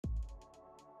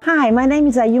Hi, my name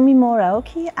is Ayumi Moore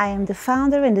Aoki. I am the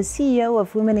founder and the CEO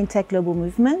of Women in Tech Global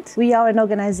Movement. We are an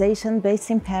organization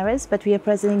based in Paris, but we are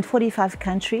present in 45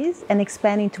 countries and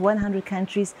expanding to 100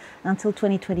 countries until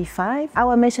 2025.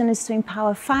 Our mission is to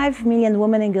empower 5 million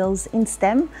women and girls in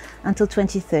STEM until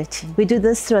 2030. We do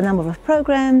this through a number of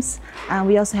programs, and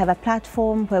we also have a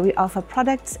platform where we offer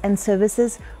products and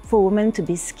services for women to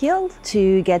be skilled,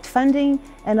 to get funding,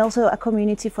 and also a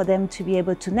community for them to be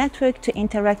able to network, to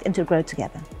interact, and to grow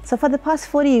together. So for the past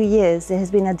 40 years, there has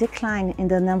been a decline in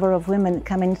the number of women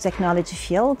coming into the technology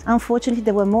field. Unfortunately,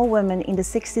 there were more women in the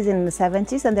 60s and the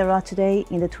 70s than there are today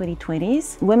in the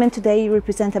 2020s. Women today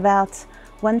represent about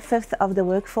 1/5 of the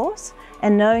workforce,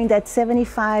 and knowing that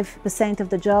 75% of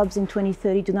the jobs in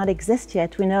 2030 do not exist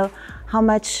yet, we know how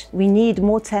much we need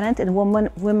more talent and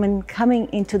women coming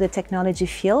into the technology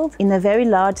field in a very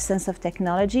large sense of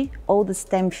technology, all the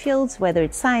STEM fields, whether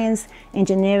it's science,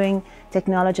 engineering,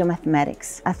 technology, or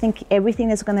mathematics. I think everything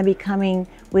that's going to be coming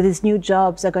with these new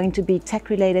jobs are going to be tech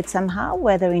related somehow,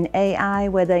 whether in AI,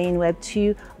 whether in Web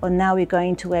 2, or now we're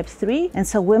going to Web 3. And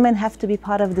so women have to be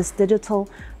part of this digital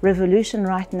revolution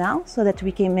right now so that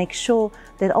we can make sure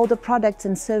that all the products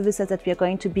and services that we are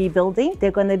going to be building,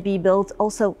 they're going to be built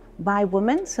also by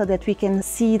women, so that we can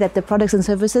see that the products and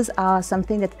services are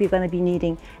something that we're going to be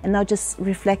needing and not just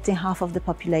reflecting half of the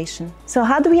population. So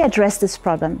how do we address this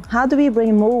problem? How do we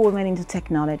bring more women into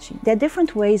technology? There are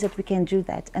different ways that we can do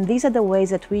that, and these are the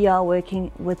ways that we are working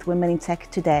with women in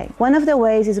tech today. One of the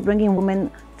ways is bringing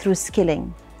women through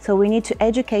skilling. So we need to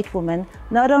educate women,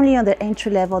 not only on the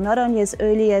entry level, not only as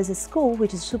early as a school,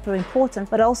 which is super important,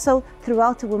 but also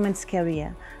throughout a woman's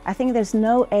career. I think there's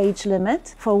no age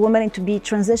limit for women to be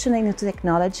transitioning into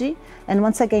technology. And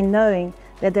once again, knowing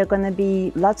that there are going to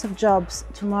be lots of jobs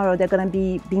tomorrow, they're going to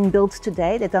be being built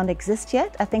today that don't exist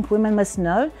yet. I think women must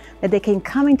know that they can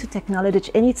come into technology at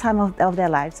any time of their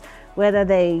lives, whether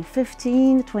they're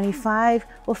 15, 25,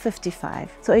 or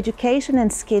 55. So education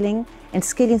and skilling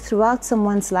throughout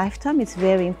someone's lifetime is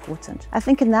very important. I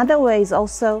think another way is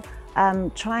also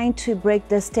trying to break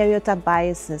the stereotype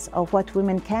biases of what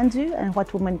women can do and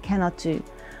what women cannot do.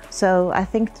 So I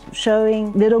think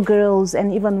showing little girls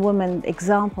and even women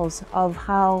examples of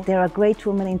how there are great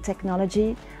women in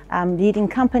technology, leading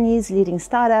companies, leading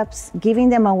startups, giving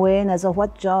them awareness of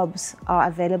what jobs are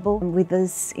available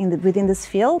within this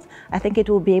field. I think it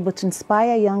will be able to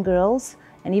inspire young girls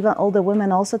and even older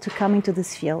women also to come into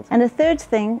this field. And the third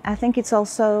thing, I think it's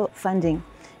also funding.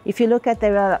 If you look at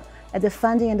the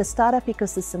funding in the startup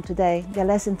ecosystem today,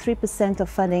 less than 3% of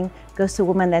funding goes to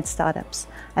women-led startups.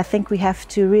 I think we have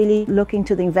to really look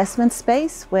into the investment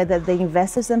space, whether the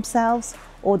investors themselves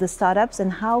or the startups,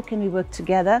 and how can we work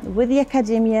together with the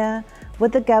academia,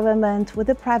 with the government, with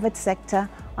the private sector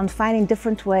on finding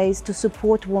different ways to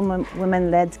support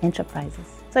women-led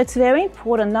enterprises. So it's very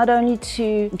important not only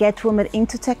to get women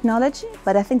into technology,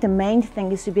 but I think the main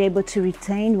thing is to be able to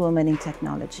retain women in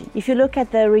technology. If you look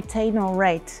at the retention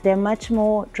rate, there are much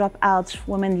more dropouts,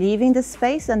 women leaving the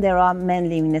space, than there are men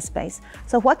leaving the space.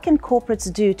 So what can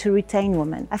corporates do to retain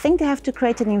women? I think they have to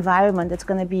create an environment that's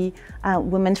going to be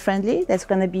women-friendly, that's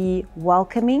going to be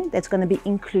welcoming, that's going to be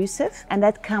inclusive, and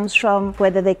that comes from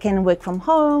whether they can work from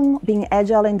home, being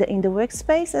agile in the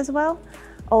workspace as well.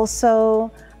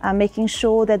 Also, making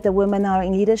sure that the women are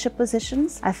in leadership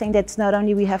positions. I think that's not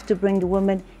only we have to bring the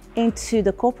women into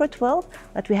the corporate world,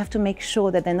 but we have to make sure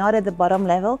that they're not at the bottom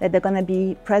level, that they're going to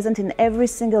be present in every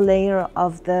single layer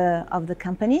of the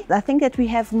company. I think that we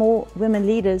have more women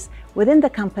leaders within the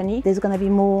company. There's going to be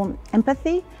more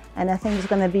empathy, and I think there's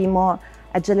going to be more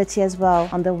agility as well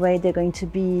on the way they're going to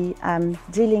be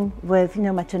dealing with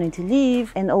maternity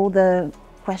leave and all the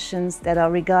questions that are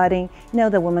regarding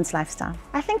the woman's lifestyle.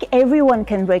 I think everyone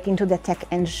can break into the tech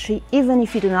industry, even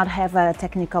if you do not have a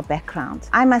technical background.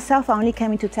 I myself only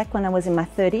came into tech when I was in my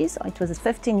 30s. It was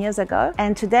 15 years ago,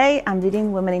 and today I'm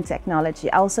leading women in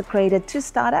technology. I also created 2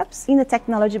 startups in the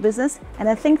technology business, and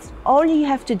I think all you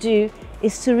have to do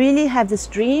is to really have this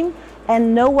dream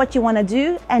and know what you want to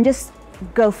do and just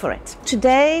go for it.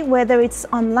 Today, whether it's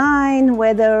online,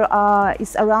 whether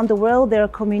it's around the world, there are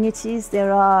communities,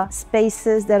 there are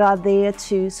spaces that are there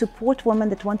to support women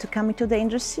that want to come into the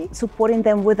industry, supporting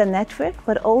them with a network,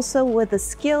 but also with the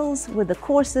skills, with the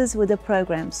courses, with the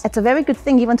programs. It's a very good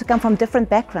thing even to come from different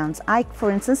backgrounds. For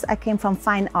instance, I came from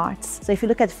fine arts. So if you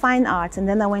look at fine arts, and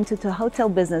then I went into hotel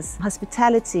business,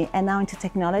 hospitality, and now into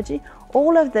technology,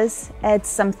 all of this adds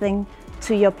something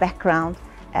to your background.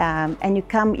 And you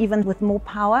come even with more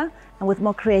power and with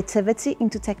more creativity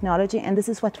into technology, and this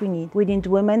is what we need. We need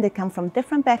women that come from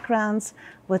different backgrounds,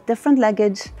 with different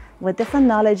luggage, with different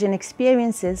knowledge and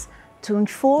experiences to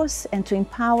enforce and to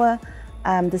empower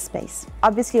the space.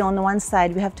 Obviously, on the one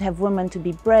side, we have to have women to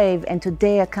be brave and to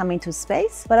dare come into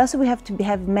space, but also we have to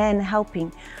have men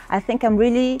helping. I think I'm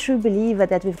really a true believer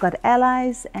that we've got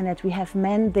allies and that we have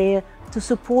men there to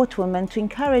support women, to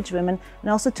encourage women, and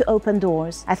also to open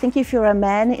doors. I think if you're a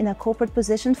man in a corporate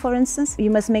position, for instance, you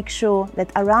must make sure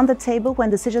that around the table, when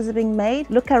decisions are being made,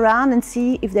 look around and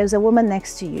see if there's a woman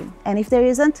next to you. And if there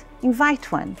isn't,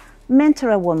 invite one.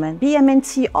 Mentor a woman, be a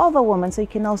mentee of a woman so you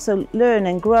can also learn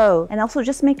and grow, and also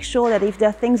just make sure that if there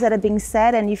are things that are being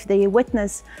said and if they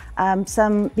witness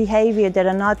some behavior that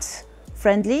are not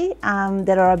friendly,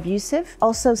 that are abusive,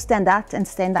 also stand out and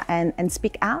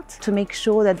speak out to make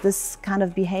sure that this kind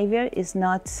of behavior is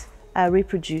not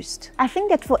reproduced. I think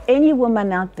that for any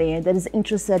woman out there that is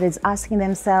interested, is asking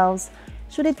themselves,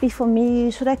 should it be for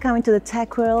me? Should I come into the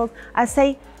tech world? I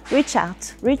say, reach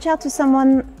out to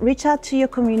someone, reach out to your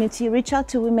community, reach out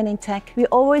to Women in Tech. We're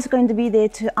always going to be there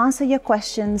to answer your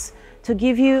questions, to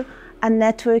give you a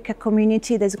network, a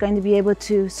community that's going to be able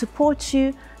to support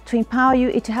you, to empower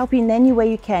you, to help you in any way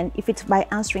you can. If it's by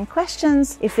answering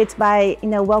questions, if it's by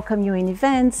welcome you in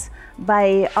events,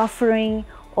 by offering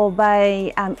or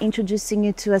by introducing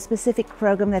you to a specific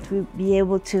program that will be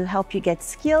able to help you get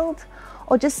skilled,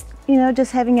 or just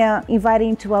inviting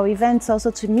you to our events also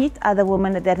to meet other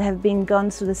women that have gone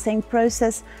through the same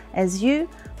process as you,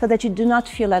 so that you do not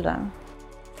feel alone.